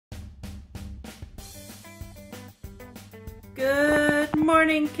Good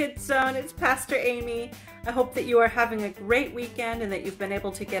morning, Kids Zone. It's Pastor Amy. I hope that you are having a great weekend and that you've been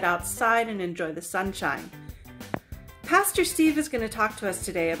able to get outside and enjoy the sunshine. Pastor Steve is going to talk to us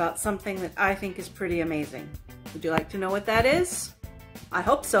today about something that I think is pretty amazing. Would you like to know what that is? I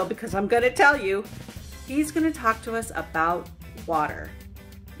hope so, because I'm going to tell you. He's going to talk to us about water.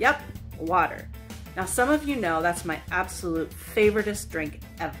 Yep, water. Now, some of you know that's my absolute favoriteest drink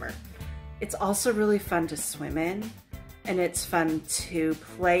ever. It's also really fun to swim in, and it's fun to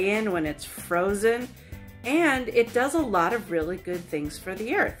play in when it's frozen, and it does a lot of really good things for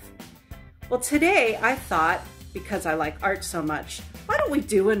the earth. Well, today I thought, because I like art so much, why don't we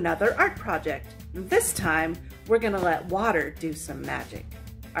do another art project? This time, we're gonna let water do some magic.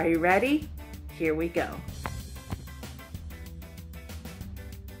 Are you ready? Here we go.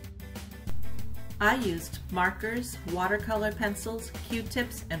 I used markers, watercolor pencils,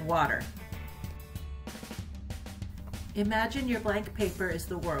 Q-tips, and water. Imagine your blank paper is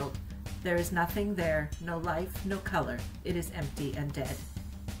the world. There is nothing there, no life, no color. It is empty and dead.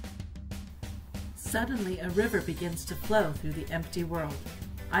 Suddenly, a river begins to flow through the empty world.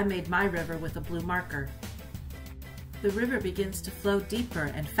 I made my river with a blue marker. The river begins to flow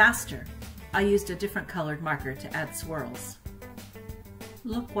deeper and faster. I used a different colored marker to add swirls.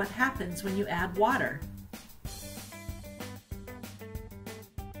 Look what happens when you add water.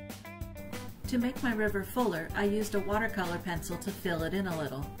 To make my river fuller, I used a watercolor pencil to fill it in a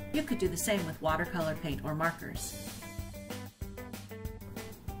little. You could do the same with watercolor paint or markers.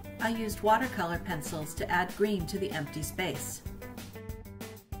 I used watercolor pencils to add green to the empty space.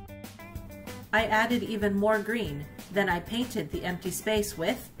 I added even more green, then I painted the empty space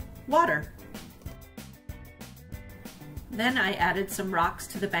with water. Then I added some rocks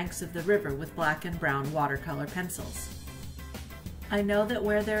to the banks of the river with black and brown watercolor pencils. I know that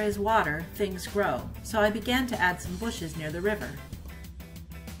where there is water, things grow, so I began to add some bushes near the river.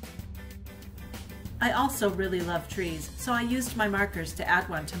 I also really love trees, so I used my markers to add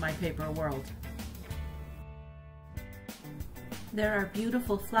one to my paper world. There are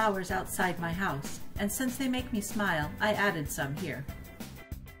beautiful flowers outside my house, and since they make me smile, I added some here.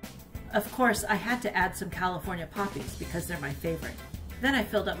 Of course, I had to add some California poppies because they're my favorite. Then I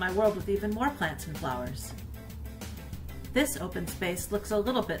filled up my world with even more plants and flowers. This open space looks a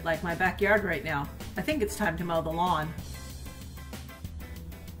little bit like my backyard right now. I think it's time to mow the lawn.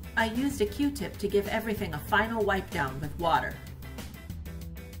 I used a Q-tip to give everything a final wipe down with water.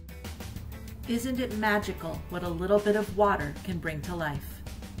 Isn't it magical what a little bit of water can bring to life?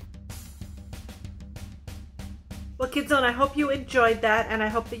 Well, Kids Zone, I hope you enjoyed that, and I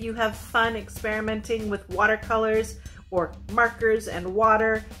hope that you have fun experimenting with watercolors or markers and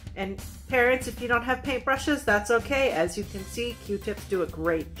water. And parents, if you don't have paintbrushes, that's okay. As you can see, Q-tips do a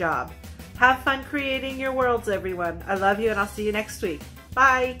great job. Have fun creating your worlds, everyone. I love you, and I'll see you next week.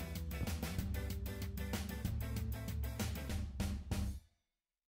 Bye.